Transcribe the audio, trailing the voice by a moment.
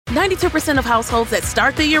92% of households that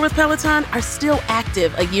start the year with Peloton are still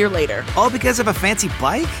active a year later. All because of a fancy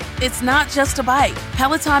bike? It's not just a bike.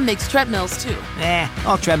 Peloton makes treadmills, too.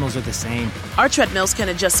 All treadmills are the same. Our treadmills can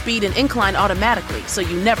adjust speed and incline automatically, so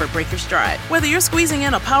you never break your stride. Whether you're squeezing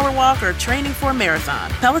in a power walk or training for a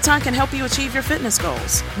marathon, Peloton can help you achieve your fitness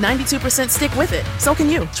goals. 92% stick with it. So can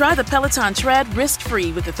you. Try the Peloton Tread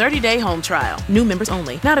risk-free with the 30-day home trial. New members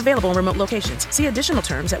only. Not available in remote locations. See additional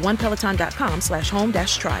terms at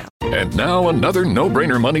onepeloton.com/home-trial. And now another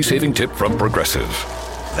no-brainer money-saving tip from Progressive.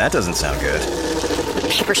 That doesn't sound good.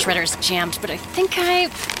 Paper shredder's jammed, but I think I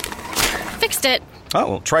fixed it. Oh,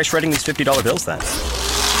 well, try shredding these $50 bills then.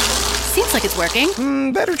 Seems like it's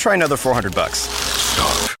working. Better try another $400.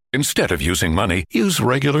 Stop. Instead of using money, use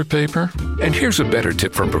regular paper. And here's a better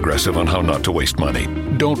tip from Progressive on how not to waste money.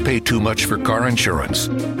 Don't pay too much for car insurance.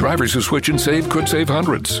 Drivers who switch and save could save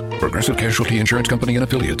hundreds. Progressive Casualty Insurance Company and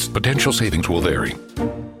Affiliates. Potential savings will vary.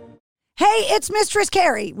 Hey, it's Mistress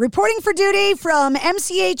Carrie, reporting for duty from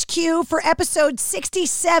MCHQ for episode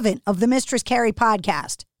 67 of the Mistress Carrie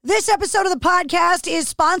podcast. This episode of the podcast is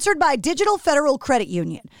sponsored by Digital Federal Credit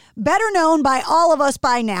Union. Better known by all of us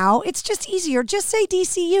by now, it's just easier. Just say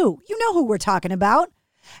DCU. You know who we're talking about.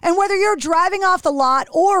 And whether you're driving off the lot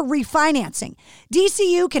or refinancing,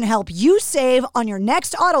 DCU can help you save on your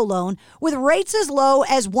next auto loan with rates as low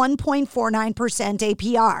as 1.49%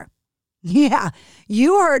 APR. Yeah,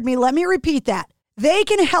 you heard me. Let me repeat that. They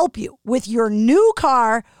can help you with your new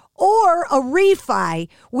car or a refi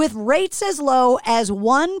with rates as low as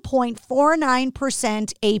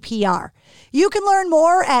 1.49% APR. You can learn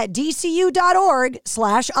more at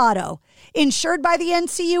dcu.org/auto. Insured by the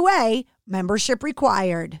NCUA, membership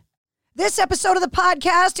required. This episode of the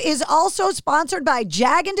podcast is also sponsored by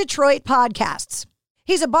Jag in Detroit Podcasts.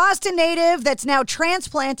 He's a Boston native that's now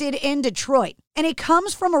transplanted in Detroit, and he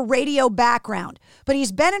comes from a radio background, but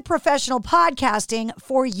he's been in professional podcasting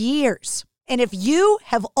for years. And if you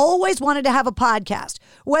have always wanted to have a podcast,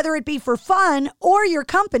 whether it be for fun or your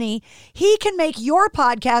company, he can make your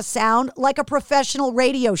podcast sound like a professional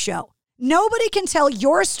radio show. Nobody can tell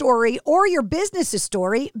your story or your business's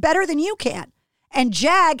story better than you can, and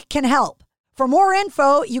Jag can help. For more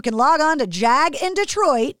info, you can log on to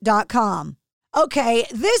jagindetroit.com. Okay,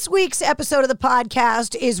 this week's episode of the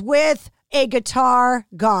podcast is with a guitar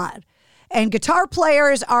god, and guitar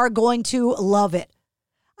players are going to love it.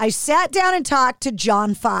 I sat down and talked to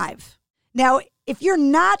John Five. Now, if you're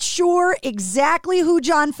not sure exactly who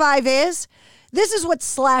John Five is, this is what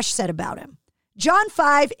Slash said about him. John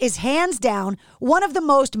Five is hands down one of the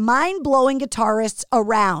most mind-blowing guitarists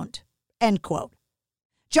around, end quote.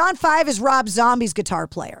 John Five is Rob Zombie's guitar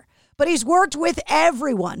player, but he's worked with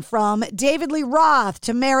everyone from David Lee Roth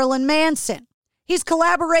to Marilyn Manson. He's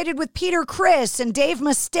collaborated with Peter Criss and Dave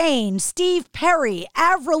Mustaine, Steve Perry,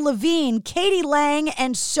 Avril Lavigne, Katie Lang,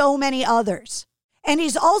 and so many others. And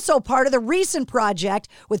he's also part of the recent project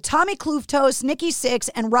with Tommy Klooftos, Nikki Sixx,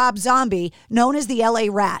 and Rob Zombie, known as the LA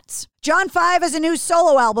Rats. John Five has a new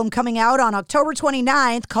solo album coming out on October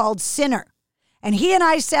 29th called Sinner. And he and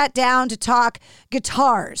I sat down to talk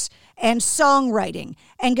guitars and songwriting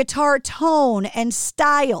and guitar tone and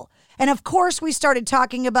style. And of course, we started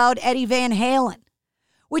talking about Eddie Van Halen.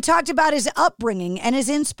 We talked about his upbringing and his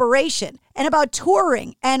inspiration and about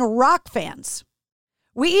touring and rock fans.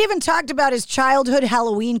 We even talked about his childhood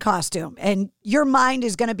Halloween costume, and your mind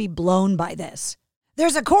is going to be blown by this.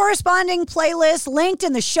 There's a corresponding playlist linked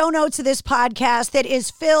in the show notes of this podcast that is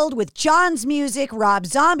filled with John's music, Rob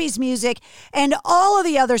Zombie's music, and all of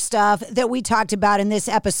the other stuff that we talked about in this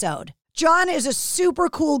episode. John is a super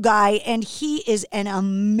cool guy, and he is an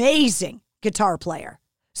amazing guitar player.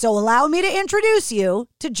 So allow me to introduce you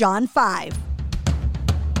to John Five.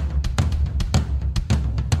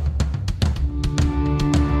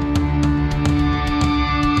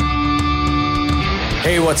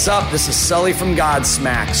 Hey, what's up? This is Sully from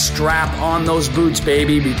Godsmack. Strap on those boots,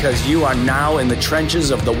 baby, because you are now in the trenches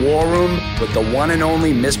of the war room with the one and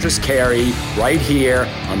only Mistress Carrie right here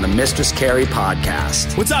on the Mistress Carrie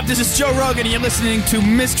podcast. What's up? This is Joe Rogan, and you're listening to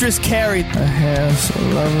Mistress Carrie. Her hair so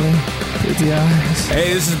lovely, pretty eyes.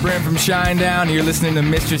 Hey, this is Brent from Shinedown, and you're listening to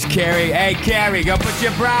Mistress Carrie. Hey, Carrie, go put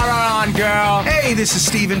your bra on, girl. Hey, this is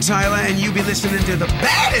Steven Tyler, and you be listening to the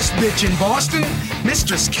baddest bitch in Boston,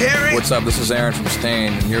 Mistress Carrie. What's up? This is Aaron from Stain,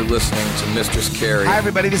 and you're listening to Mistress Carrie. Hi,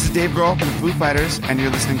 everybody. This is Dave Grohl from the Foo Fighters, and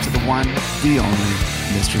you're listening to the one, the only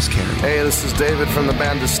Mistress Carrie. Hey, this is David from the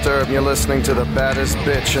band Disturbed, and you're listening to the baddest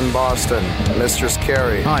bitch in Boston, Mistress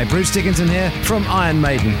Carrie. Hi, Bruce Dickinson here from Iron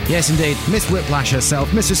Maiden. Yes, indeed, Miss Whiplash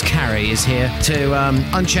herself, Mistress Carrie, is here to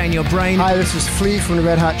unchain your brain. Hi, this is Flea from the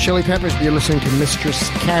Red Hot Chili Peppers. You're listening to Mistress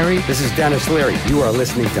Carrie. This is Dennis Leary. You are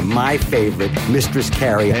listening to my favorite, Mistress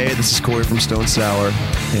Carrie. Hey, this is Corey from Stone Sour,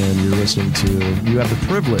 and you have the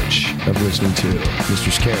privilege of listening to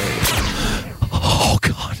Mistress Carrie. Oh,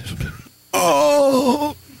 God.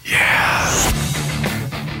 Oh, yeah.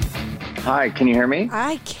 Hi, can you hear me?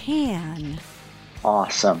 I can.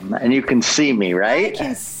 Awesome. And you can see me, right? I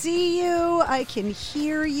can see you. I can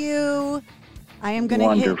hear you. I am going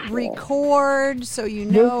to hit record so you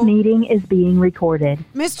know. This meeting is being recorded.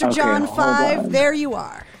 Mr. John 5, there you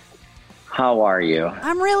are. How are you?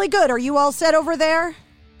 I'm really good. Are you all set over there?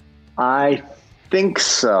 I think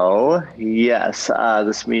so. Yes.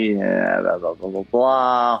 This meeting, blah, blah, blah, blah,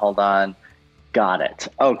 blah. Hold on. Got it.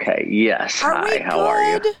 Okay. Yes. Hi. How are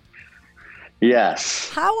you? Yes.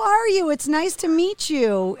 How are you? It's nice to meet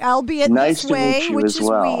you, albeit nice this way, which is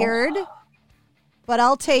weird. But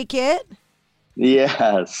I'll take it.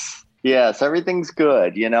 Yes. Yes. Everything's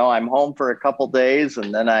good. You know, I'm home for a couple days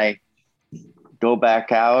and then I go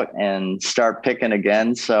back out and start picking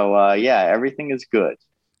again. So, yeah, everything is good.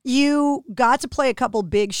 You got to play a couple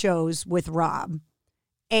big shows with Rob.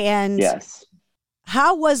 And yes.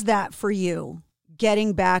 How was that for you,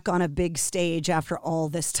 getting back on a big stage after all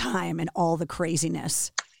this time and all the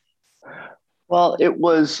craziness? Well, it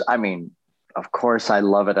was, I mean, of course, I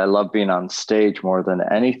love it. I love being on stage more than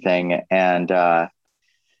anything. And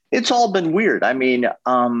it's all been weird. I mean,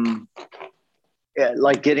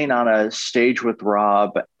 like getting on a stage with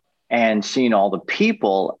Rob and seeing all the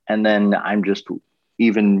people. And then I'm just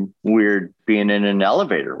even weird being in an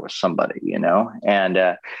elevator with somebody, you know, and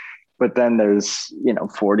but then there's,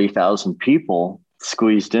 40,000 people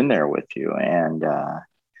squeezed in there with you. And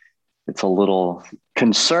it's a little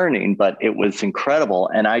concerning, but it was incredible.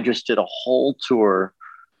 And I just did a whole tour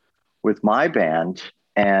with my band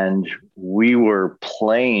and we were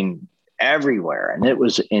playing everywhere and it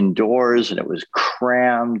was indoors and it was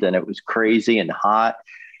crammed and it was crazy and hot,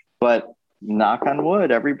 but knock on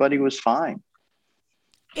wood, everybody was fine.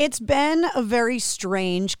 It's been a very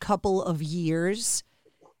strange couple of years.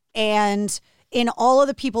 And in all of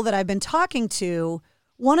the people that I've been talking to,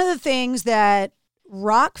 one of the things that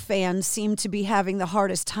rock fans seem to be having the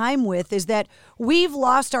hardest time with is that we've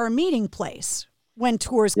lost our meeting place when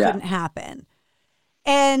tours couldn't happen.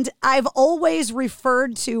 And I've always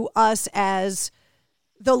referred to us as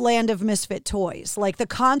the land of misfit toys. Like the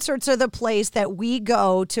concerts are the place that we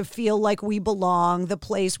go to feel like we belong, the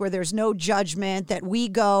place where there's no judgment, that we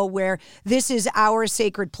go where this is our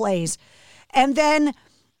sacred place. And then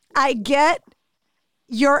I get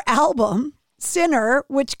your album, Sinner,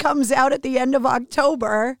 which comes out at the end of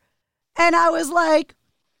October. And I was like,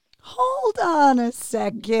 hold on a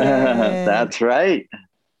second. That's right.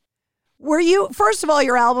 First of all,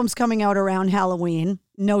 your album's coming out around Halloween.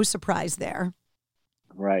 No surprise there.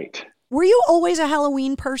 Right. Were you always a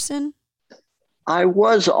Halloween person? I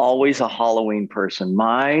was always a Halloween person.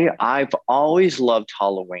 I've always loved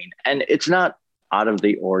Halloween. And it's not out of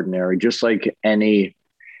the ordinary, just like any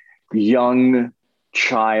young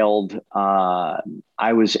child.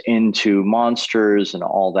 I was into monsters and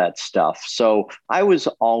all that stuff. So I was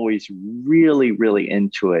always really, really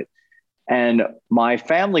into it. And my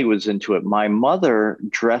family was into it. My mother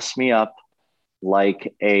dressed me up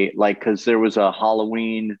because there was a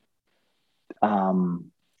Halloween,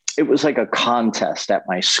 it was like a contest at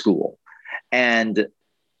my school. And,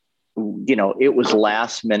 it was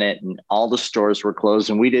last minute and all the stores were closed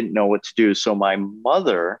and we didn't know what to do. So my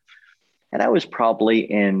mother, and I was probably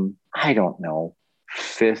in, I don't know,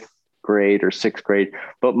 5th grade or 6th grade,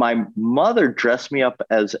 but my mother dressed me up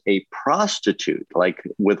as a prostitute, like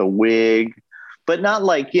with a wig, but not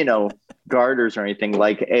like, garters or anything,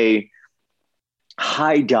 like a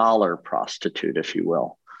high dollar prostitute, if you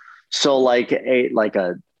will. So like a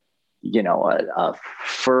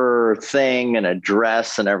fur thing and a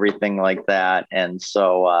dress and everything like that. And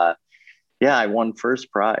so, I won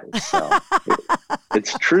first prize. So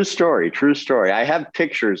it's true story. I have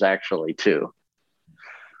pictures actually too.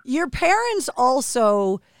 Your parents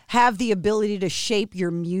also have the ability to shape your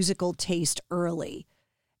musical taste early.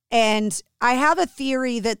 And I have a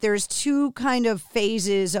theory that there's two kind of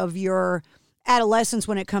phases of your adolescence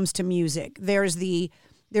when it comes to music. There's the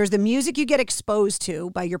There's the music you get exposed to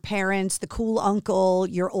by your parents, the cool uncle,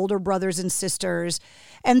 your older brothers and sisters.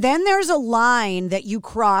 And then there's a line that you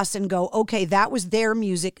cross and go, okay, that was their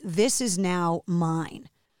music. This is now mine.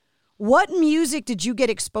 What music did you get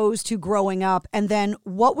exposed to growing up? And then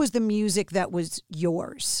what was the music that was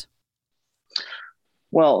yours?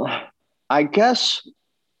 Well, I guess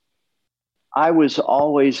I was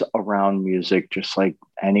always around music just like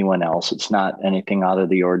anyone else. It's not anything out of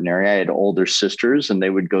the ordinary. I had older sisters and they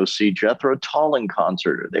would go see Jethro Tull in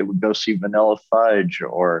concert, or they would go see Vanilla Fudge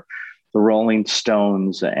or the Rolling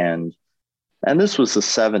Stones. And this was the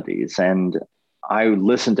 70s. And I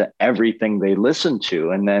listened to everything they listened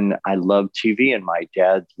to. And then I loved TV, and my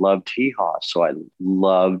dad loved Hee Haw. So I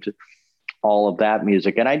loved all of that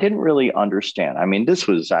music. And I didn't really understand. I mean,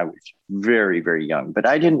 I was very, very young, but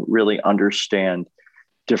I didn't really understand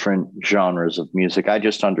different genres of music. I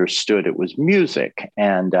just understood it was music.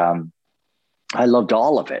 And I loved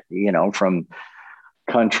all of it, from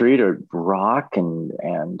country to rock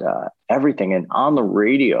and everything. And on the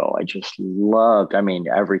radio, I just loved,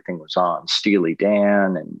 everything was on, Steely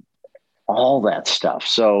Dan and all that stuff.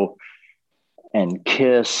 So, and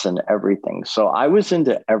Kiss and everything. So I was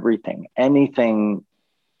into everything, anything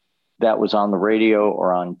that was on the radio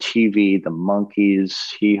or on TV, the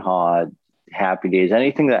Monkees, Hee Haw, Happy Days,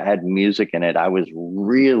 anything that had music in it, I was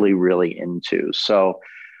really, really into. So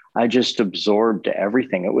I just absorbed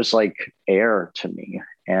everything. It was like air to me.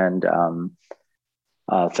 And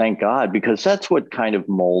thank God, because that's what kind of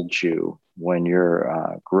molds you when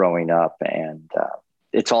you're growing up. And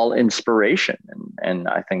it's all inspiration. And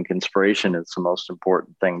I think inspiration is the most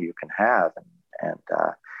important thing you can have. And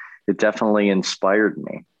it definitely inspired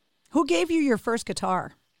me. Who gave you your first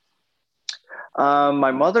guitar?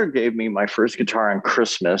 My mother gave me my first guitar on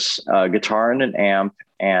Christmas, a guitar and an amp.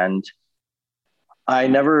 And I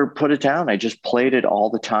never put it down. I just played it all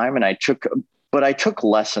the time. And I took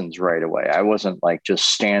lessons right away. I wasn't like just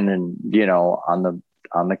standing, on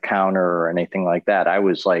the counter or anything like that. I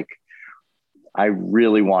was like, I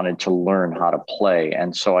really wanted to learn how to play.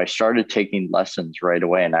 And so I started taking lessons right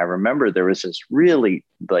away. And I remember there was this really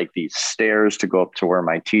like these stairs to go up to where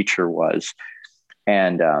my teacher was.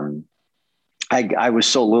 And I was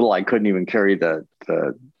so little, I couldn't even carry the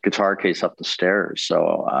guitar case up the stairs.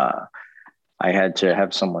 So I had to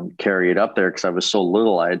have someone carry it up there because I was so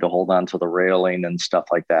little. I had to hold on to the railing and stuff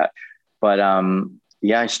like that. But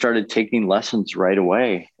I started taking lessons right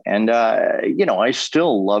away. And, I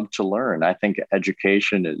still love to learn. I think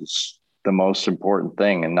education is the most important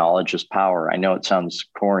thing, and knowledge is power. I know it sounds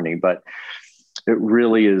corny, but it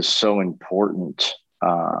really is so important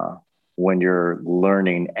when you're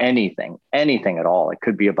learning anything at all. It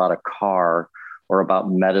could be about a car or about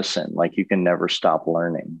medicine. Like, you can never stop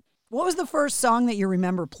learning. What was the first song that you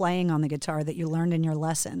remember playing on the guitar that you learned in your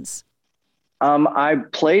lessons? I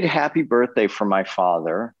played Happy Birthday for my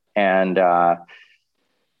father. And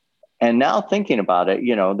now thinking about it,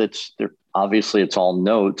 obviously it's all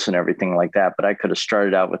notes and everything like that, but I could have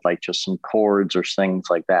started out with like just some chords or things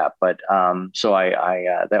like that. But so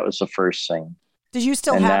I that was the first thing. Did you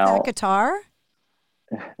still have that guitar?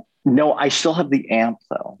 No, I still have the amp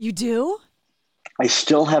though. You do? I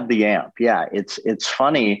still have the amp. Yeah, it's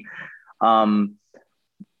funny.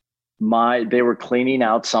 They were cleaning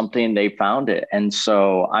out something, they found it. And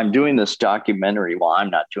so I'm doing this documentary. Well, I'm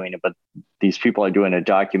not doing it, but these people are doing a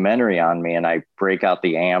documentary on me, and I break out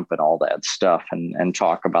the amp and all that stuff and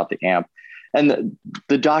talk about the amp. And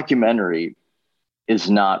the documentary is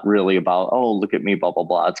not really about, oh, look at me, blah, blah,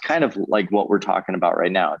 blah. It's kind of like what we're talking about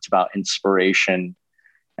right now. It's about inspiration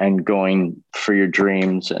and going for your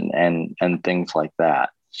dreams and things like that.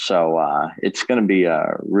 So it's going to be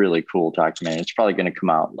a really cool documentary. It's probably going to come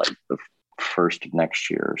out like the first of next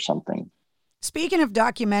year or something. Speaking of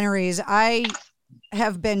documentaries, I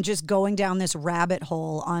have been just going down this rabbit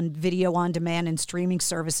hole on video on demand and streaming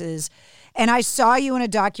services. And I saw you in a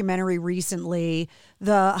documentary recently,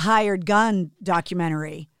 the Hired Gun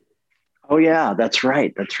documentary. Oh, yeah, that's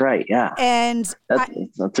right. Yeah. And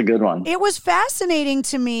that's a good one. It was fascinating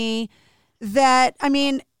to me that,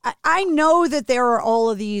 I know that there are all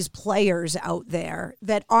of these players out there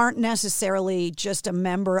that aren't necessarily just a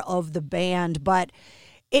member of the band, but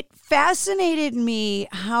it fascinated me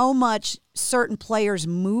how much certain players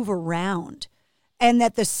move around, and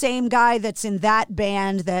that the same guy that's in that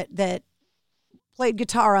band that played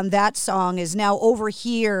guitar on that song is now over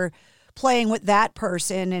here playing with that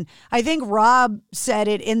person. And I think Rob said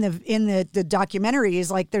it in the documentary is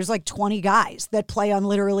like there's like 20 guys that play on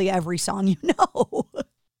literally every song you know.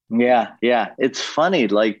 Yeah. It's funny.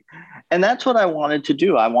 Like, and that's what I wanted to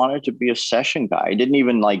do. I wanted to be a session guy. I didn't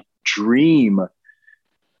even like dream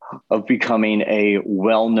becoming a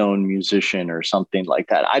well-known musician or something like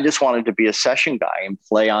that. I just wanted to be a session guy and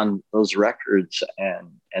play on those records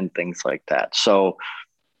and things like that. So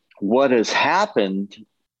what has happened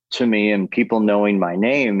to me and people knowing my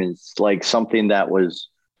name is like something that was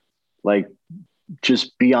like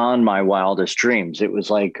just beyond my wildest dreams. It was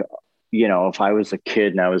like, you know, if I was a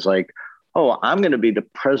kid and I was like, oh, I'm going to be the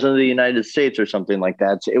president of the United States or something like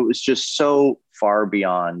that. So it was just so far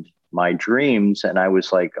beyond my dreams. And I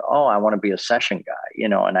was like, oh, I want to be a session guy, you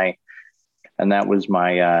know, and that was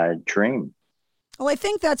my dream. Well, I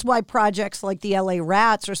think that's why projects like the LA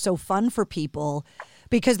Rats are so fun for people,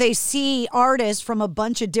 because they see artists from a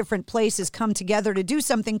bunch of different places come together to do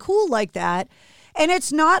something cool like that. And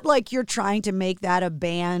it's not like you're trying to make that a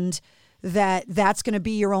band that's going to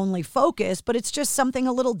be your only focus, but it's just something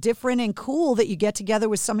a little different and cool that you get together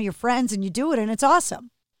with some of your friends and you do it, and it's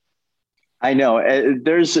awesome. I know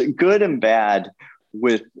there's good and bad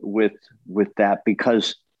with that,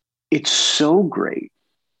 because it's so great.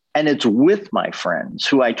 And it's with my friends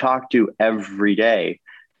who I talk to every day.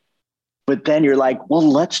 But then you're like, well,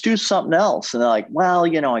 let's do something else. And they're like, well,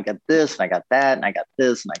 you know, I got this and I got that and I got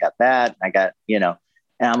this and I got that. And I got, you know,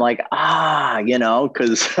 and I'm like, you know,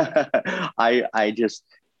 because I just,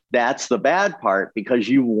 that's the bad part, because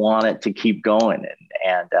you want it to keep going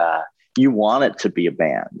and you want it to be a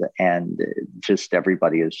band, and just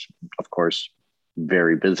everybody is, of course,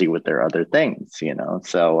 very busy with their other things, you know?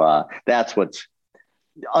 So that's what's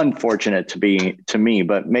unfortunate to me,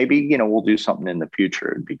 but maybe, you know, we'll do something in the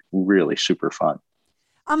future. It'd be really super fun.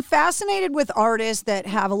 I'm fascinated with artists that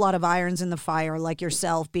have a lot of irons in the fire like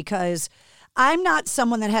yourself, because I'm not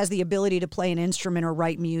someone that has the ability to play an instrument or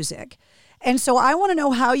write music. And so I want to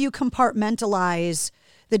know how you compartmentalize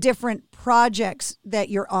the different projects that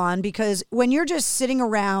you're on, because when you're just sitting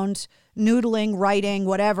around noodling, writing,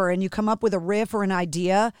 whatever, and you come up with a riff or an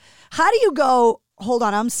idea, how do you go, hold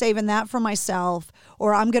on, I'm saving that for myself,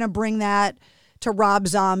 or I'm going to bring that to Rob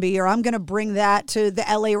Zombie, or I'm going to bring that to the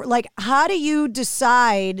LA? Like, how do you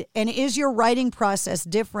decide, and is your writing process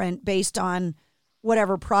different based on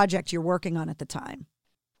whatever project you're working on at the time?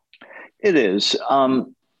 It is.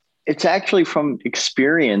 It's actually from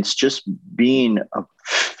experience, just being a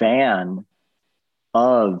fan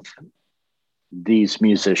of these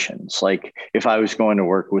musicians. Like if I was going to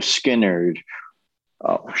work with Skynyrd,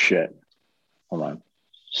 oh shit, hold on.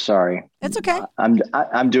 Sorry. It's okay.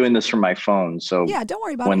 I'm doing this from my phone. So yeah, don't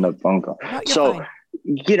worry about when it. the phone call. No, so, fine.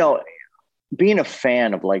 You know, being a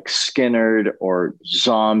fan of like Skynyrd or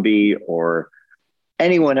Zombie or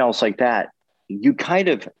anyone else like that, you kind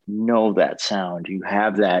of know that sound. You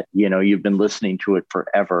have that, you know, you've been listening to it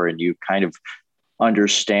forever and you kind of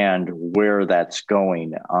understand where that's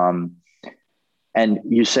going. And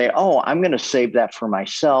you say, oh, I'm going to save that for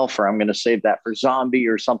myself, or I'm going to save that for Zombie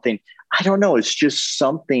or something. I don't know. It's just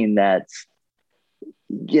something that's,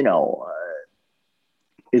 you know,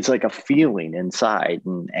 it's like a feeling inside,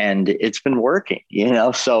 and it's been working, you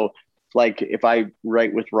know? So like if I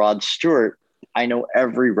write with Rod Stewart, I know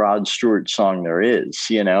every Rod Stewart song there is,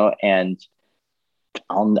 you know, and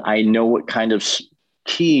I know what kind of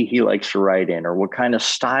key he likes to write in, or what kind of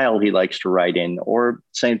style he likes to write in, or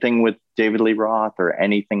same thing with David Lee Roth or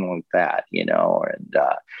anything like that, you know, and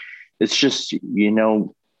it's just, you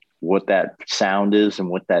know, what that sound is and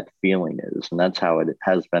what that feeling is. And that's how it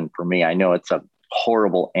has been for me. I know it's a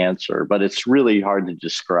horrible answer, but it's really hard to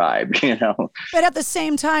describe, you know. But at the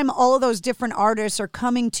same time, all of those different artists are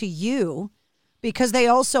coming to you because they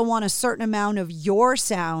also want a certain amount of your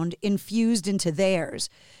sound infused into theirs.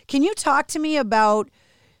 Can you talk to me about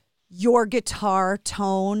your guitar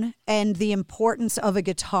tone and the importance of a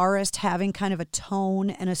guitarist having kind of a tone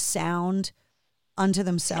and a sound unto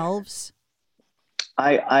themselves?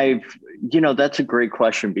 I've, you know, that's a great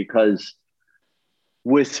question, because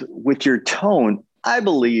with your tone, I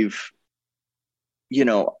believe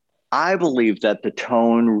that the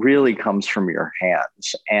tone really comes from your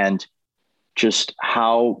hands, and just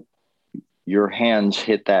how your hands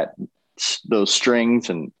hit those strings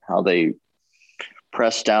and how they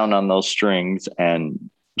press down on those strings and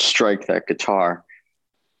strike that guitar.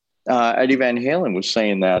 Eddie Van Halen was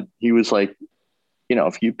saying that. He was like, you know,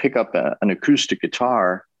 if you pick up an acoustic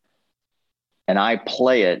guitar and I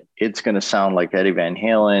play it, it's going to sound like Eddie Van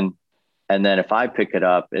Halen. And then if I pick it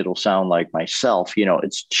up, it'll sound like myself. You know,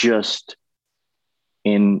 it's just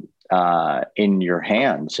in your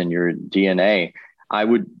hands, in your DNA.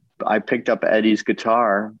 I picked up Eddie's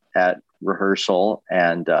guitar at rehearsal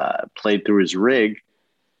and played through his rig,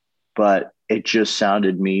 but it just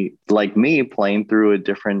sounded like me playing through a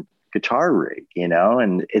different guitar rig, you know,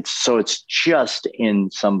 and it's just in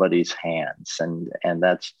somebody's hands. And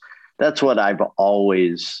that's that's what I've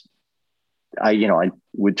always, I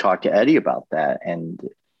would talk to Eddie about that. And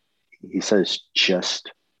he says,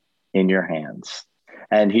 just in your hands.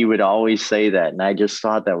 And he would always say that. And I just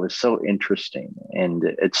thought that was so interesting. And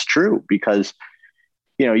it's true because,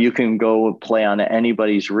 you can go play on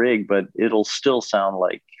anybody's rig, but it'll still sound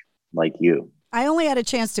like you. I only had a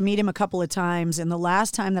chance to meet him a couple of times. And the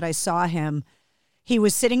last time that I saw him, he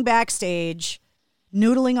was sitting backstage,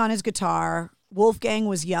 noodling on his guitar. Wolfgang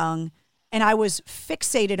was young. And I was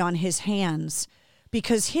fixated on his hands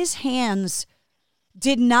because his hands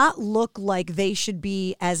did not look like they should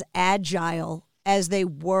be as agile as they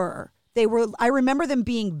were. I remember them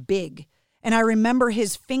being big. And I remember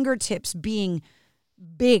his fingertips being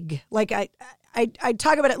big. Like I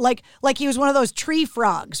talk about it like he was one of those tree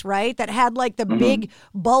frogs, right? That had like the big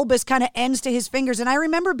bulbous kind of ends to his fingers. And I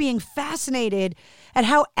remember being fascinated at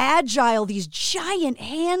how agile these giant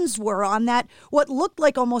hands were on that, what looked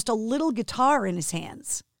like almost a little guitar in his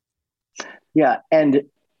hands. Yeah. And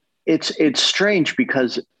it's strange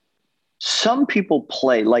because some people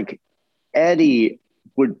play, like Eddie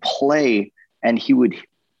would play and he would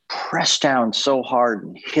press down so hard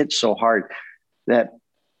and hit so hard that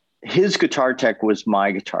his guitar tech was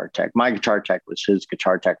my guitar tech. My guitar tech was his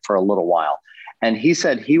guitar tech for a little while. And he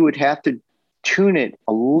said he would have to tune it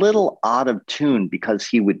a little out of tune because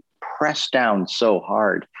he would press down so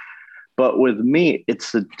hard. But with me,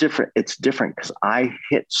 it's different because I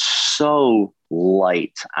hit so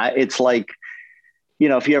light. It's like,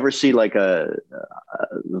 if you ever see like a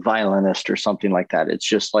violinist or something like that, it's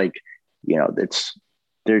just like,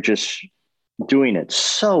 they're just doing it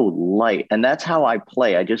so light. And that's how I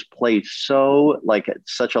play. I just play so like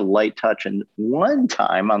such a light touch. And one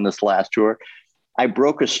time on this last tour, I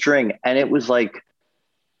broke a string and it was like,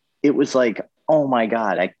 oh my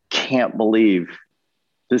God, I can't believe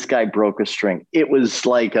this guy broke a string. It was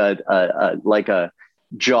like a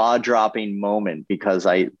jaw-dropping moment because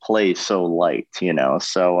I play so light,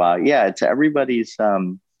 So it's everybody's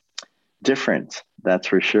different. That's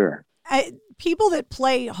for sure. People that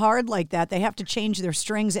play hard like that, they have to change their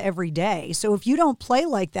strings every day. So if you don't play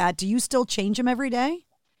like that, do you still change them every day?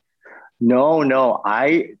 No.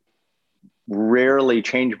 I rarely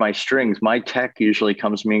change my strings. My tech usually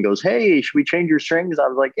comes to me and goes, hey, should we change your strings? I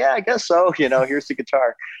was like, yeah, I guess so. Here's the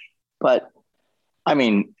guitar. But I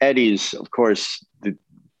mean, Eddie's, of course, the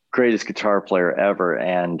greatest guitar player ever.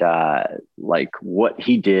 And like what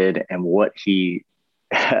he did and what he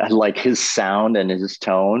like his sound and his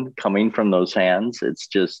tone coming from those hands, it's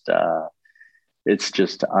just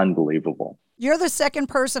unbelievable. You're the second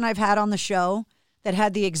person I've had on the show that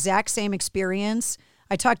had the exact same experience.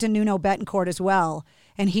 I talked to Nuno Bettencourt as well,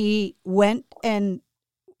 and he went and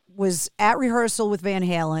was at rehearsal with Van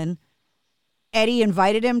Halen. Eddie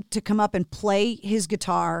invited him to come up and play his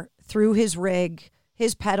guitar through his rig,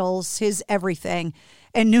 his pedals, his everything.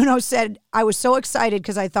 And Nuno said, I was so excited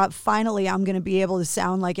because I thought finally I'm going to be able to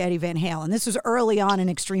sound like Eddie Van Halen. This was early on in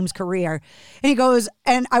Extreme's career. And he goes,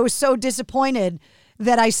 and I was so disappointed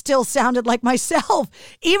that I still sounded like myself,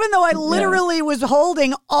 even though I literally was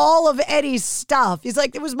holding all of Eddie's stuff. He's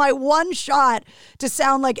like, it was my one shot to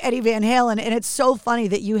sound like Eddie Van Halen. And it's so funny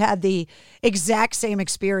that you had the exact same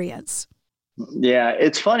experience. Yeah,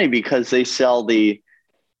 it's funny because they sell the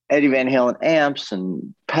Eddie Van Halen amps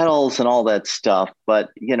and pedals and all that stuff, but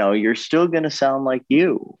you're still going to sound like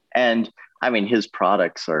you. And I mean, his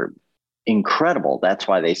products are incredible. That's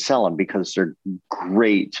why they sell them, because they're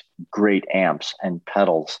great amps and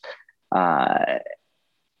pedals. But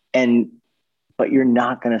you're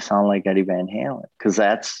not going to sound like Eddie Van Halen because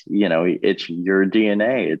that's, it's your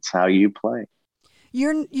DNA. It's how you play.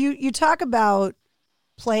 You talk about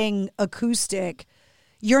playing acoustic.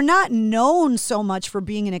 You're not known so much for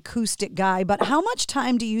being an acoustic guy, but how much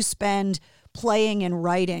time do you spend playing and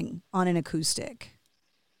writing on an acoustic?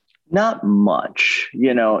 Not much.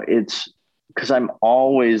 It's because I'm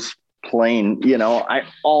always playing, I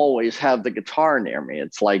always have the guitar near me.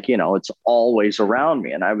 It's like, it's always around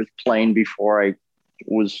me. And I was playing before I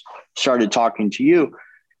started talking to you.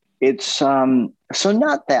 It's so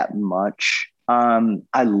not that much.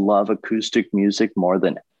 I love acoustic music more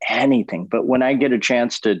than anything, but when I get a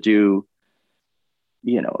chance to do,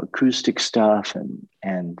 acoustic stuff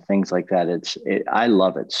and things like that, I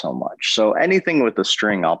love it so much. So anything with a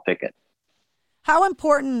string, I'll pick it. How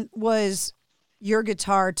important was your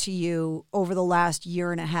guitar to you over the last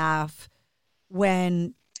year and a half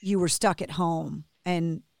when you were stuck at home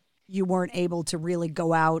and you weren't able to really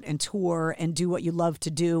go out and tour and do what you love to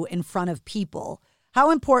do in front of people? How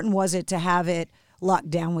important was it to have it locked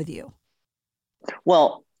down with you?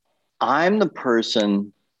 Well, I'm the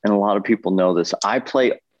person, and a lot of people know this, I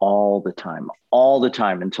play all the time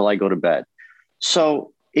until I go to bed.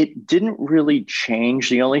 So it didn't really change.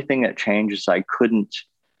 The only thing that changed is I couldn't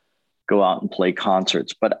go out and play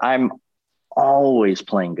concerts, but I'm always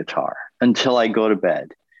playing guitar until I go to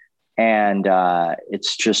bed. And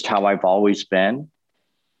it's just how I've always been.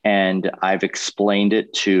 And I've explained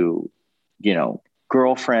it to,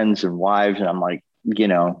 girlfriends and wives. And I'm like,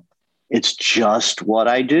 it's just what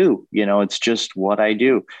I do. It's just what I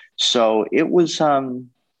do. So it was,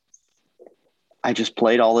 I just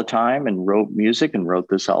played all the time and wrote music and wrote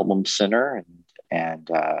this album Sinner and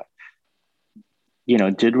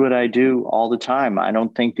did what I do all the time. I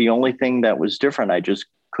don't think the only thing that was different, I just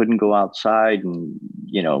couldn't go outside and,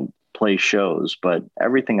 play shows, but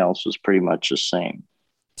everything else was pretty much the same.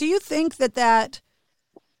 Do you think that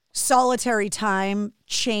solitary time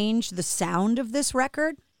changed the sound of this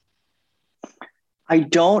record? I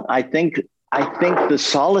don't. I think the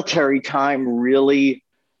solitary time really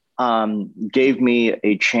gave me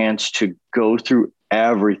a chance to go through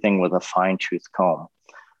everything with a fine-tooth comb.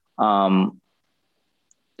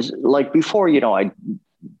 Like before, I'd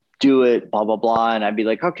do it, blah, blah, blah. And I'd be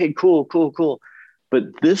like, okay, cool. But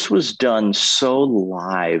this was done so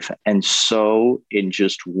live and so in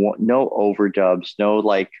just no overdubs,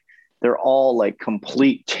 they're all like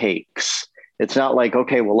complete takes. It's not like,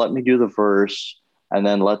 okay, well, let me do the verse and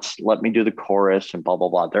then let me do the chorus and blah, blah,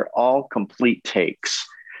 blah. They're all complete takes.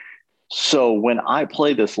 So when I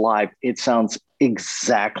play this live, it sounds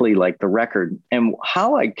exactly like the record. And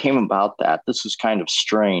how I came about that, this is kind of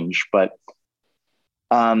strange, but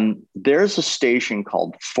there's a station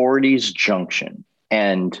called 40s Junction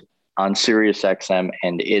and on Sirius XM,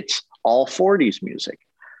 and it's all 40s music.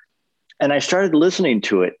 And I started listening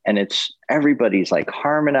to it, and everybody's like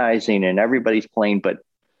harmonizing and everybody's playing, but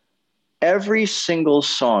every single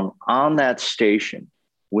song on that station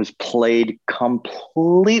was played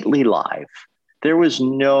completely live. There was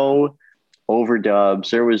no overdubs.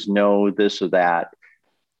 There was no this or that.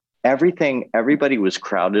 Everybody was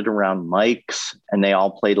crowded around mics and they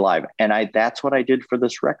all played live. And that's what I did for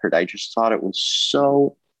this record. I just thought it was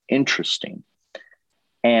so interesting.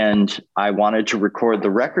 And I wanted to record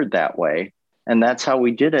the record that way. And that's how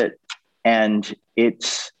we did it. And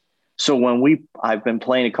so I've been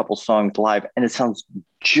playing a couple songs live and it sounds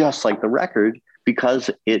just like the record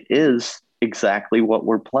because it is exactly what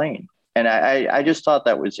we're playing. And I just thought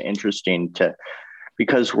that was interesting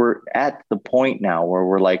because we're at the point now where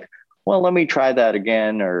we're like, well, let me try that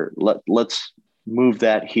again, or let's move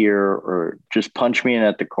that here, or just punch me in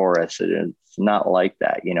at the chorus. It's not like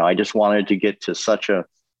that. I just wanted to get to such a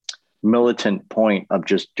militant point of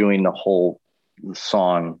just doing the whole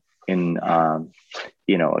song in, a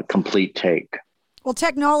complete take. Well,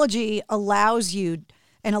 technology allows you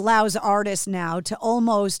and allows artists now to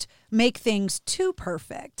almost make things too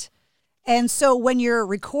perfect. And so when you're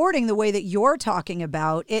recording the way that you're talking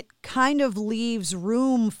about, it kind of leaves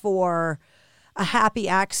room for a happy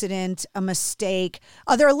accident, a mistake.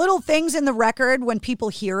 Are there little things in the record when people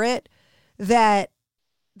hear it that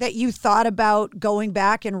you thought about going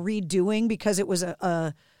back and redoing because it was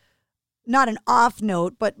a not an off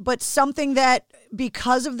note, but something that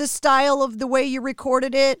because of the style of the way you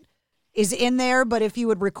recorded it is in there, but if you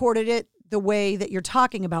had recorded it the way that you're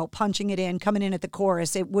talking about, punching it in, coming in at the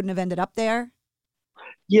chorus, it wouldn't have ended up there?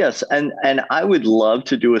 Yes. And I would love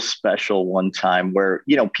to do a special one time where,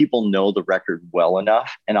 people know the record well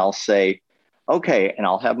enough and I'll say, okay, and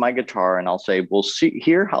I'll have my guitar and I'll say, well,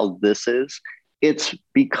 hear how this is. It's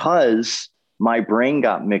because my brain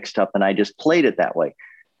got mixed up and I just played it that way.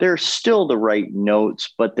 They're still the right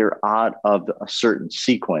notes, but they're out of a certain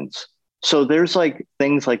sequence. So there's like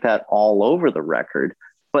things like that all over the record,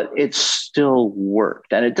 but it still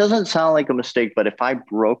worked. And it doesn't sound like a mistake, but if I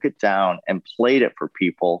broke it down and played it for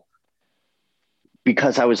people,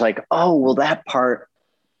 because I was like, oh, well, that part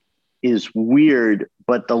is weird,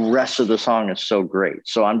 but the rest of the song is so great.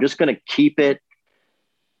 So I'm just going to keep it.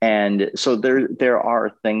 And so there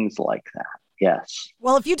are things like that. Yes.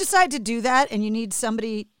 Well, if you decide to do that and you need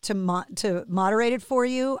somebody to moderate it for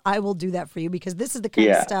you, I will do that for you, because this is the kind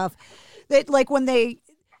of stuff that, like, when they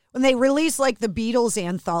release like the Beatles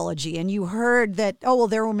anthology and you heard that, oh, well,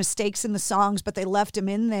 there were mistakes in the songs, but they left them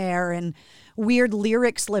in there and weird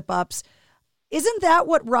lyric slip ups. Isn't that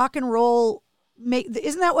what rock and roll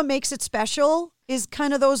isn't that what makes it special? Is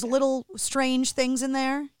kind of those little strange things in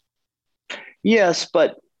there? Yes,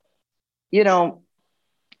 but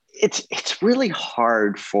it's really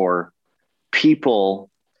hard for people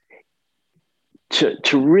to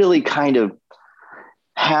really kind of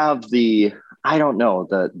have the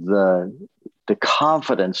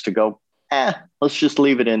confidence to go, let's just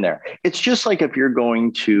leave it in there. It's just like if you're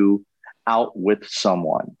going to out with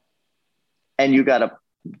someone and you got a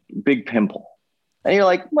big pimple and you're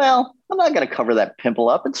like, well, I'm not going to cover that pimple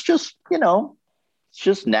up. It's just, it's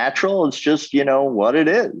just natural. It's just, what it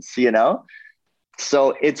is,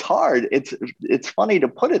 So it's hard. It's funny to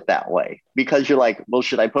put it that way because you're like, well,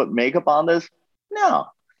 should I put makeup on this? No,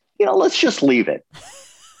 let's just leave it.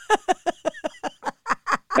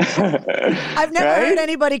 I've never heard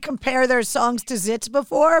anybody compare their songs to zits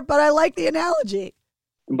before, but I like the analogy.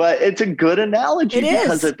 But it's a good analogy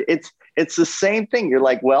because it's the same thing. You're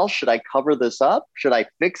like, well, should I cover this up? Should I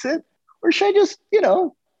fix it? Or should I just,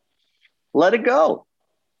 let it go?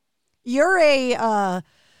 You're a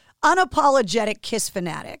unapologetic Kiss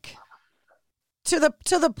fanatic to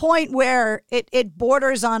the point where it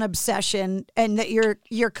borders on obsession, and that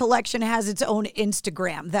your collection has its own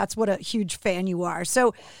Instagram. That's what a huge fan you are.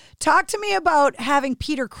 So talk to me about having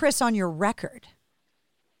Peter Criss on your record.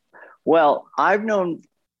 Well, I've known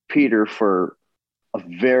Peter for a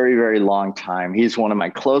very, very long time. He's one of my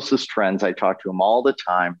closest friends. I talk to him all the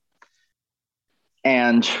time.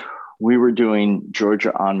 And we were doing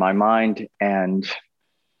Georgia on My Mind, and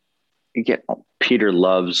Peter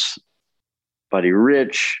loves Buddy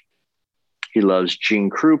Rich. He loves Gene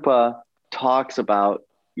Krupa, talks about,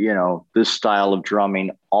 this style of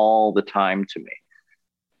drumming all the time to me.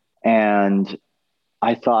 And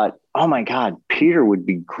I thought, oh my God, Peter would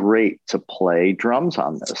be great to play drums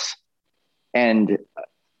on this. And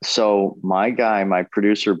so my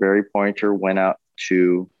producer, Barry Pointer, went out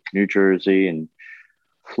to New Jersey and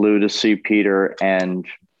flew to see Peter and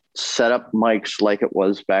set up mics like it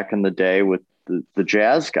was back in the day with the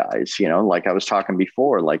jazz guys, like I was talking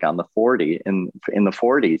before, like on the 40 in the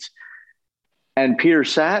 40s. And Peter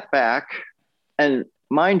sat back, and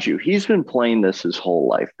mind you, he's been playing this his whole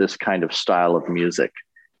life, this kind of style of music.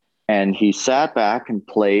 And he sat back and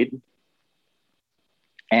played,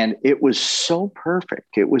 and it was so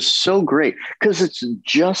perfect. It was so great because it's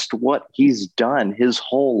just what he's done his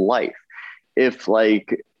whole life. If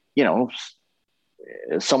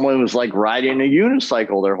someone was like riding a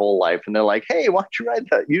unicycle their whole life and they're like, hey, why don't you ride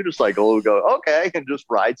that unicycle? We'll go, okay, and just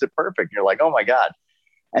rides it perfect. You're like, oh my God.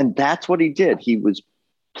 And that's what he did. He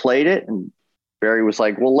played it, and Barry was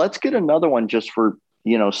like, well, let's get another one just for,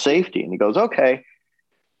 safety. And he goes, okay,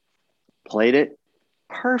 played it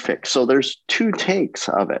perfect. So there's 2 takes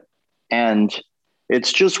of it, and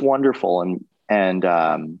it's just wonderful. And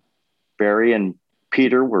Barry and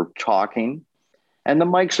Peter were talking, and the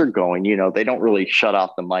mics are going, they don't really shut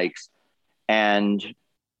off the mics. And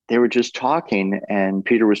they were just talking, and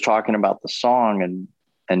Peter was talking about the song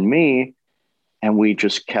and me, and we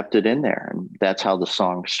just kept it in there. And that's how the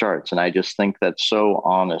song starts. And I just think that's so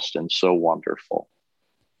honest and so wonderful.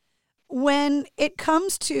 When it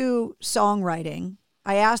comes to songwriting,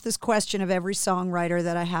 I ask this question of every songwriter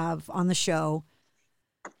that I have on the show.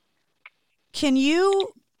 Can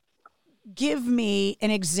you give me an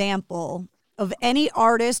example of any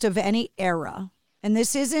artist of any era? And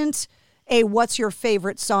this isn't a what's your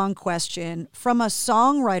favorite song question. From a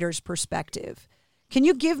songwriter's perspective, can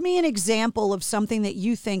you give me an example of something that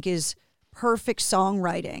you think is perfect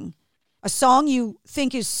songwriting? A song you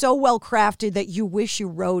think is so well crafted that you wish you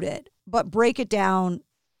wrote it, but break it down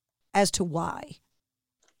as to why.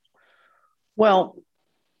 Well,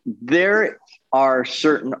 there are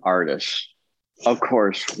certain artists. Of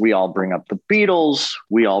course, we all bring up the Beatles.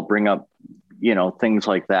 We all bring up, things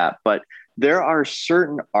like that. But there are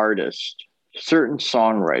certain artists, certain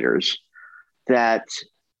songwriters that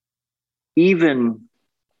even,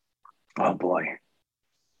 oh boy,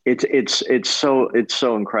 it's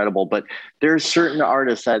so incredible. But there's certain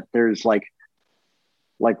artists that there's like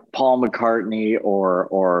Paul McCartney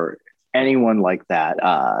or anyone like that,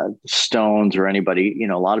 Stones or anybody,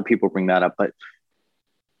 a lot of people bring that up, but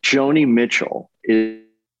Joni Mitchell is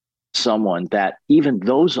someone that even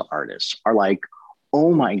those artists are like,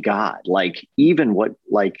 oh my God, like even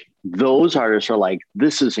those artists are like,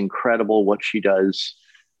 this is incredible. What she does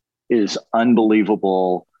is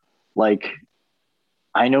unbelievable. Like,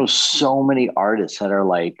 I know so many artists that are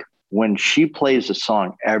like, when she plays a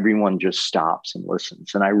song, everyone just stops and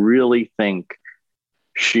listens. And I really think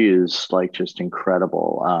she is like just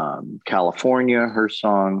incredible. California, her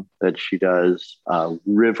song that she does,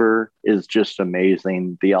 River is just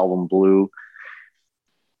amazing. The album Blue,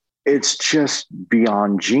 it's just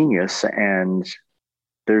beyond genius. And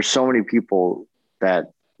there's so many people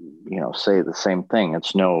that, say the same thing.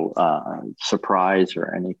 It's no surprise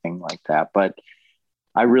or anything like that. But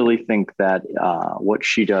I really think that what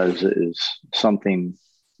she does is something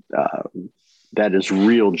that is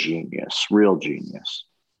real genius.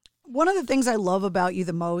 One of the things I love about you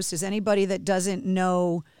the most is anybody that doesn't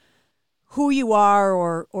know who you are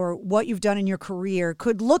or what you've done in your career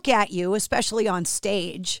could look at you, especially on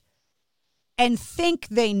stage, and think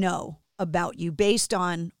they know about you based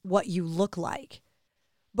on what you look like.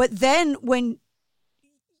 But then when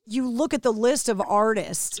you look at the list of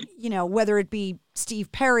artists, you know, whether it be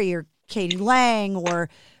Steve Perry or Katie Lang or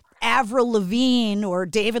Avril Lavigne or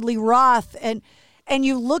David Lee Roth, and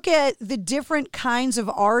you look at the different kinds of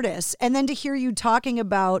artists, and then to hear you talking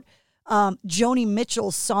about Joni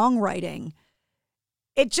Mitchell's songwriting,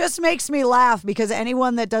 it just makes me laugh because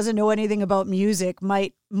anyone that doesn't know anything about music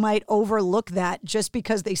might overlook that just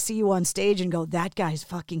because they see you on stage and go, that guy's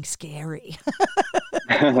fucking scary.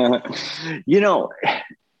 You know,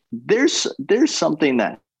 there's something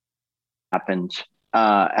that happened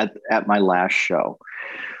at my last show.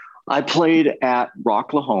 I played at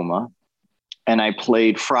Rocklahoma, and I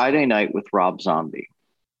played Friday night with Rob Zombie.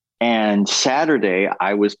 And Saturday,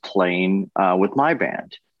 I was playing with my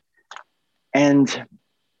band. And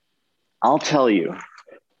I'll tell you,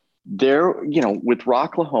 there, you know, with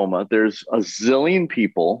Rocklahoma, there's a zillion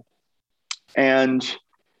people, and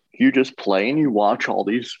you just play and you watch all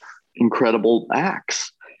these incredible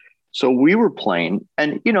acts. So we were playing,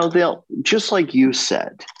 and, you know, they'll, just like you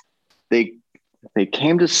said, they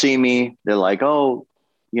came to see me. They're like, oh,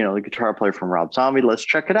 you know, the guitar player from Rob Zombie, let's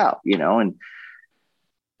check it out, you know,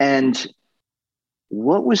 and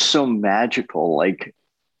what was so magical, like,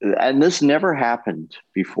 and this never happened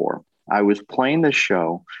before. I was playing the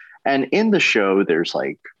show, and in the show, there's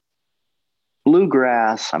like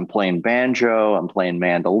bluegrass, I'm playing banjo, I'm playing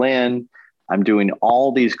mandolin, I'm doing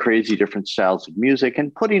all these crazy different styles of music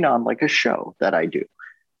and putting on like a show that I do.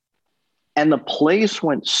 And the place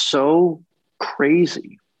went so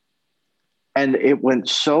crazy, and it went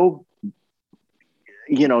so,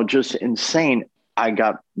 you know, just insane. I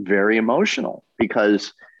got very emotional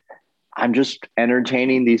because I'm just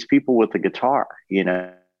entertaining these people with the guitar, you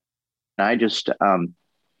know. And I just,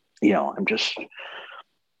 you know, I'm just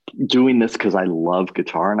doing this because I love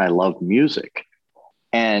guitar and I love music.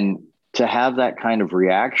 And to have that kind of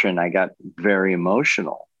reaction, I got very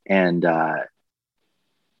emotional. And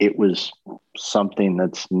it was something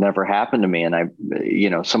that's never happened to me. And I, you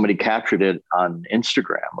know, somebody captured it on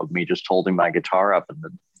Instagram of me just holding my guitar up and the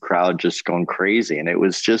crowd just going crazy. And it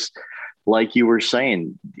was just like you were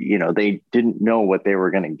saying, you know, they didn't know what they were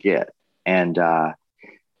going to get. And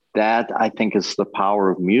that, I think, is the power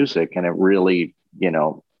of music. And it really, you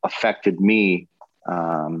know, affected me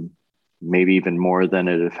maybe even more than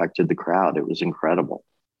it affected the crowd. It was incredible.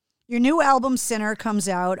 Your new album, Sinner, comes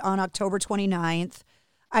out on October 29th.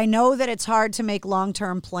 I know that it's hard to make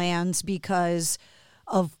long-term plans because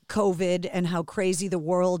of COVID and how crazy the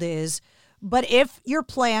world is. But if your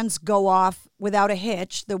plans go off without a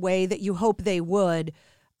hitch, the way that you hope they would,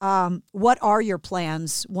 what are your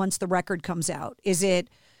plans once the record comes out? Is it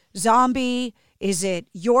Zombie? Is it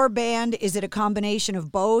your band? Is it a combination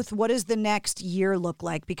of both? What does the next year look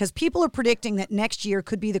like? Because people are predicting that next year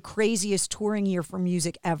could be the craziest touring year for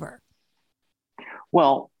music ever.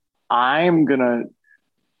 Well, I'm going to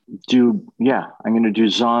do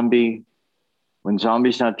Zombie. When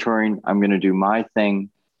Zombie's not touring, I'm going to do my thing.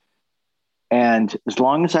 And as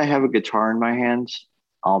long as I have a guitar in my hands,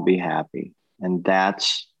 I'll be happy. And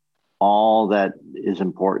that's all that is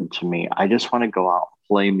important to me. I just want to go out,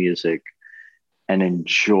 play music, and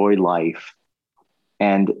enjoy life.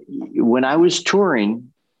 And when I was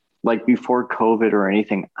touring, like before COVID or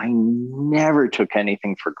anything, I never took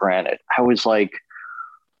anything for granted. I was like,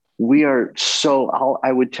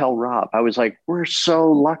 I would tell Rob, I was like, we're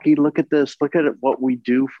so lucky. Look at this. Look at what we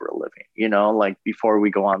do for a living. You know, like before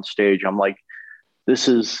we go on stage, I'm like, this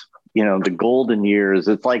is, you know, the golden years.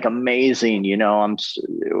 It's like amazing. You know,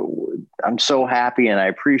 I'm so happy and I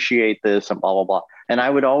appreciate this and blah, blah, blah. And I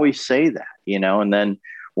would always say that, you know, and then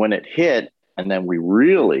when it hit, and then we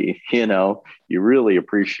really, you know, you really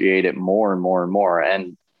appreciate it more and more and more.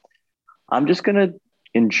 And I'm just going to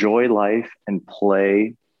enjoy life and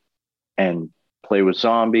play with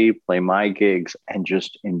Zombie, play my gigs, and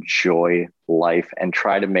just enjoy life and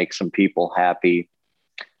try to make some people happy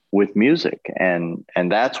with music. And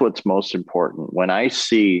that's what's most important. When I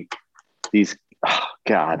see these, oh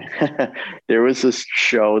God, there was this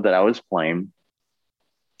show that I was playing,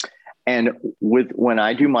 and when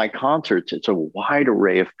I do my concerts, it's a wide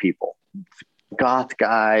array of people, goth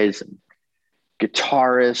guys and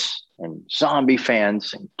guitarists and Zombie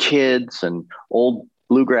fans and kids and old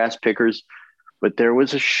bluegrass pickers. But there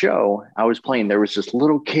was a show I was playing. There was this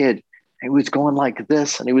little kid. He was going like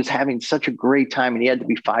this, and he was having such a great time, and he had to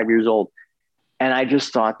be 5 years old. And I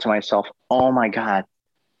just thought to myself, oh my God,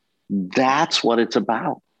 that's what it's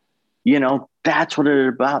about. That's what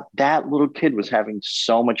it's about. That little kid was having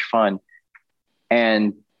so much fun.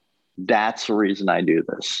 And that's the reason I do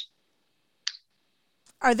this.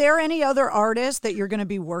 Are there any other artists that you're going to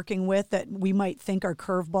be working with that we might think are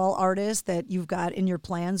curveball artists that you've got in your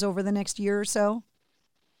plans over the next year or so?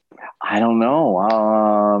 I don't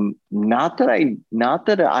know. Not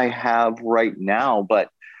that I have right now, but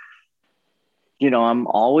I'm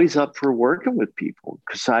always up for working with people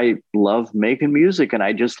because I love making music and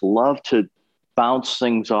I just love to bounce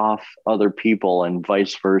things off other people and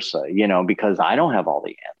vice versa, because I don't have all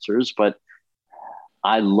the answers, but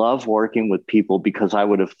I love working with people because I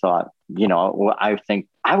would have thought, I think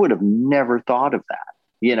I would have never thought of that,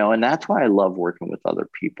 and that's why I love working with other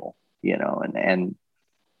people, and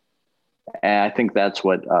I think that's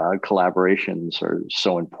what collaborations are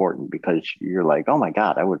so important because you're like, oh my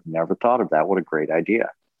God, I would have never thought of that. What a great idea.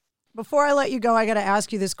 Before I let you go, I got to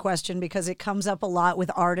ask you this question because it comes up a lot with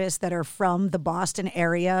artists that are from the Boston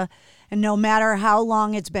area. And no matter how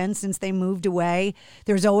long it's been since they moved away,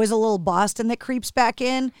 there's always a little Boston that creeps back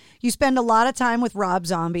in. You spend a lot of time with Rob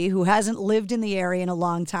Zombie, who hasn't lived in the area in a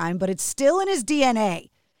long time, but it's still in his DNA.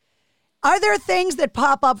 Are there things that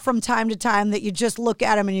pop up from time to time that you just look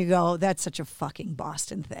at him and you go, that's such a fucking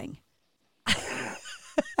Boston thing?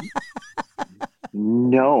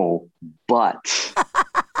 No, but,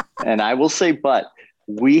 and I will say, but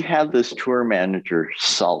we have this tour manager,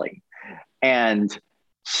 Sully, and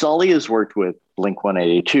Sully has worked with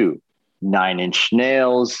Blink-182, Nine Inch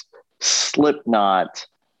Nails, Slipknot,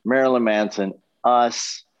 Marilyn Manson,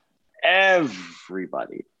 us,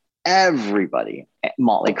 everybody,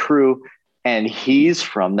 Motley Crue, and he's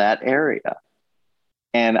from that area.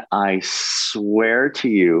 And I swear to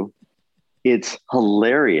you, it's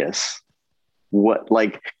hilarious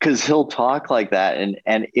because he'll talk like that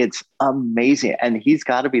and it's amazing. And he's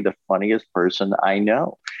got to be the funniest person I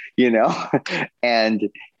know, and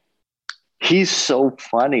he's so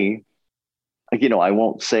funny. I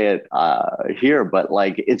won't say it here, but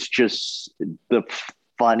it's just the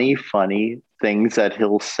funny things that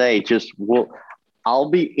he'll say. I'll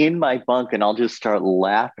be in my bunk and I'll just start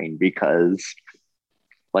laughing because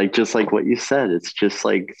just like what you said, it's just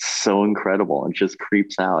so incredible and just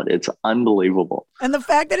creeps out. It's unbelievable. And the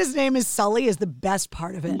fact that his name is Sully is the best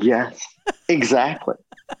part of it. Yes, exactly.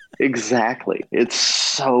 Exactly. It's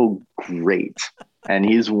so great. And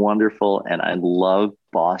he's wonderful. And I love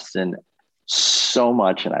Boston so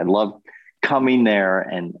much. And I love coming there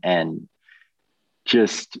and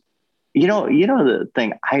just, the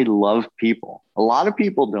thing, I love people. A lot of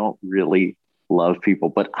people don't really love people,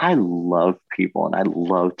 but I love people and I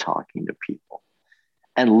love talking to people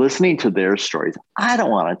and listening to their stories. I don't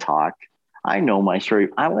want to talk. I know my story.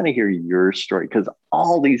 I want to hear your story because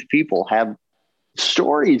all these people have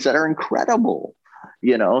stories that are incredible,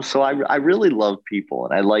 so I really love people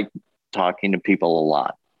and I like talking to people a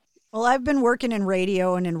lot. Well, I've been working in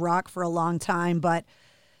radio and in rock for a long time, but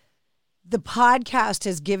the podcast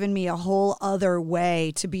has given me a whole other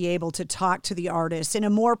way to be able to talk to the artists in a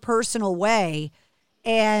more personal way.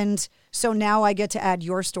 And so now I get to add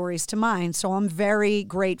your stories to mine. So I'm very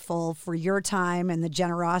grateful for your time and the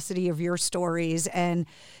generosity of your stories and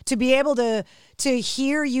to be able to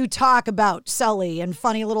hear you talk about Sully and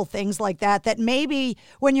funny little things like that maybe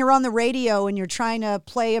when you're on the radio and you're trying to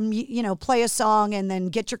play a song and then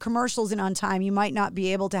get your commercials in on time, you might not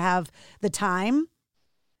be able to have the time.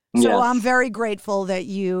 So yes. I'm very grateful that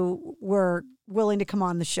you were willing to come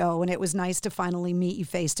on the show, and it was nice to finally meet you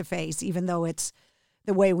face to face, even though it's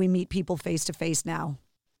the way we meet people face to face now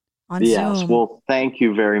on Zoom. Yes, well, thank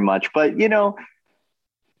you very much. But,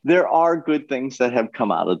 there are good things that have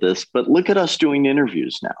come out of this, but look at us doing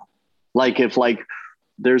interviews now. If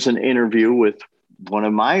there's an interview with one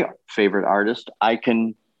of my favorite artists, I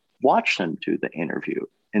can watch them do the interview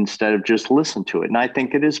instead of just listen to it. And I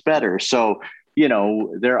think it is better. So,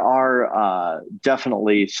 there are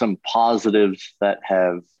definitely some positives that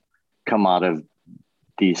have come out of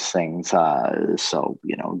these things. So,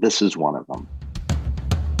 this is one of them.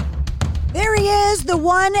 There he is, the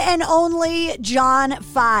one and only John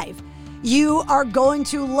 5. You are going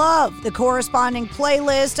to love the corresponding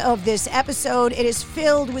playlist of this episode. It is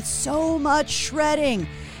filled with so much shredding.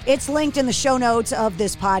 It's linked in the show notes of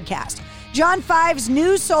this podcast. John 5's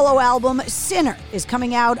new solo album, Sinner, is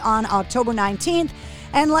coming out on October 19th.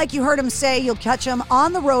 And like you heard him say, you'll catch him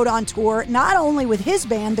on the road on tour, not only with his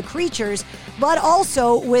band, The Creatures, but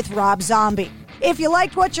also with Rob Zombie. If you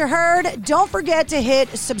liked what you heard, don't forget to hit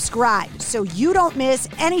subscribe so you don't miss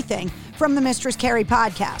anything from the Mistress Carrie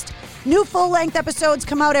podcast. New full-length episodes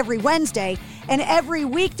come out every Wednesday, and every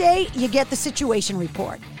weekday you get the Situation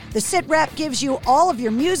Report. The Sit Rep gives you all of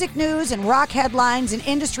your music news and rock headlines and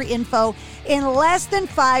industry info in less than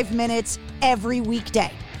 5 minutes every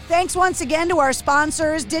weekday. Thanks once again to our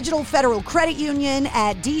sponsors, Digital Federal Credit Union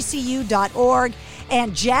at dcu.org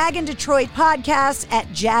and Jag in Detroit podcasts at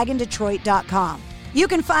jagindetroit.com. You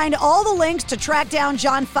can find all the links to track down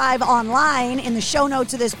John 5 online in the show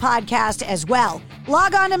notes of this podcast as well.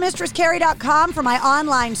 Log on to MistressCarrie.com for my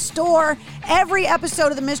online store, every episode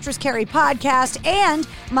of the Mistress Carrie podcast, and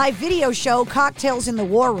my video show, Cocktails in the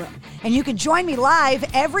War Room. And you can join me live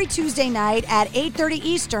every Tuesday night at 8:30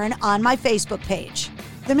 Eastern on my Facebook page.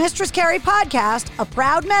 The Mistress Carrie podcast, a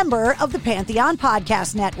proud member of the Pantheon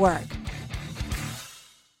Podcast Network.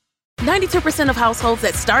 92% of households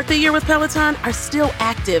that start the year with Peloton are still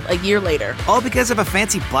active a year later. All because of a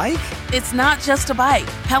fancy bike? It's not just a bike.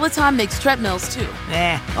 Peloton makes treadmills too.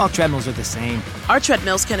 All treadmills are the same. Our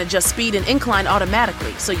treadmills can adjust speed and incline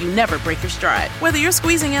automatically, so you never break your stride. Whether you're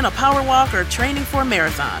squeezing in a power walk or training for a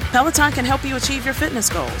marathon, Peloton can help you achieve your fitness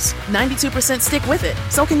goals. 92% stick with it.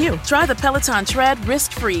 So can you. Try the Peloton Tread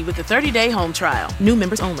risk-free with the 30-day home trial. New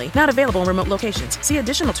members only. Not available in remote locations. See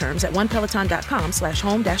additional terms at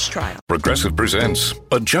onepeloton.com/home-trial. Progressive presents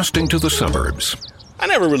Adjusting to the Suburbs. I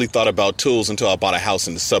never really thought about tools until I bought a house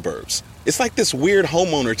in the suburbs. It's like this weird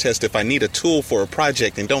homeowner test if I need a tool for a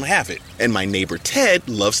project and don't have it. And my neighbor Ted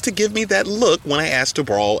loves to give me that look when I ask to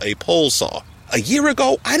borrow a pole saw. A year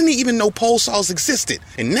ago, I didn't even know pole saws existed.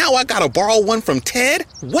 And now I gotta borrow one from Ted?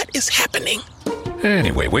 What is happening?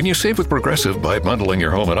 Anyway, when you save with Progressive by bundling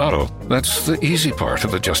your home and auto, that's the easy part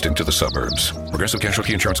of adjusting to the suburbs. Progressive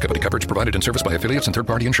Casualty Insurance Company coverage provided and serviced by affiliates and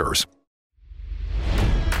third-party insurers.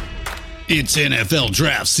 It's NFL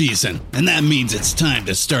draft season, and that means it's time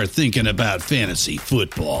to start thinking about fantasy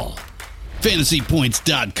football.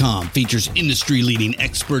 FantasyPoints.com features industry-leading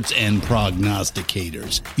experts and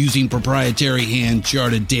prognosticators using proprietary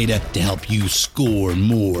hand-charted data to help you score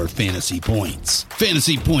more fantasy points.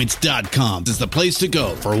 FantasyPoints.com is the place to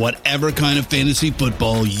go for whatever kind of fantasy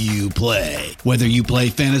football you play. Whether you play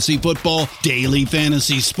fantasy football, daily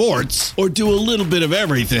fantasy sports, or do a little bit of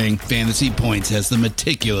everything, Fantasy Points has the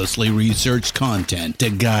meticulously researched content to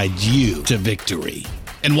guide you to victory.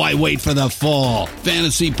 And why wait for the fall?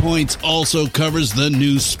 Fantasy Points also covers the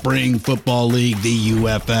new spring football league, the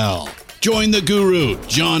UFL. Join the guru,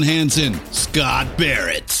 John Hansen, Scott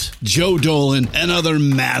Barrett, Joe Dolan, and other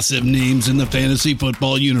massive names in the fantasy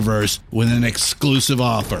football universe with an exclusive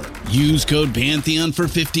offer. Use code Pantheon for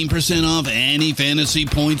 15% off any Fantasy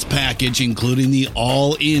Points package, including the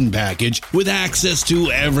all-in package, with access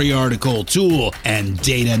to every article, tool, and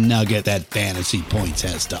data nugget that Fantasy Points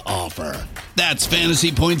has to offer. That's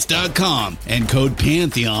FantasyPoints.com and code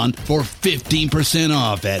Pantheon for 15%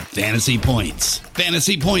 off at Fantasy Points.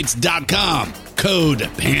 FantasyPoints.com, code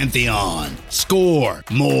Pantheon. Score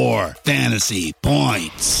more fantasy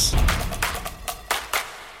points.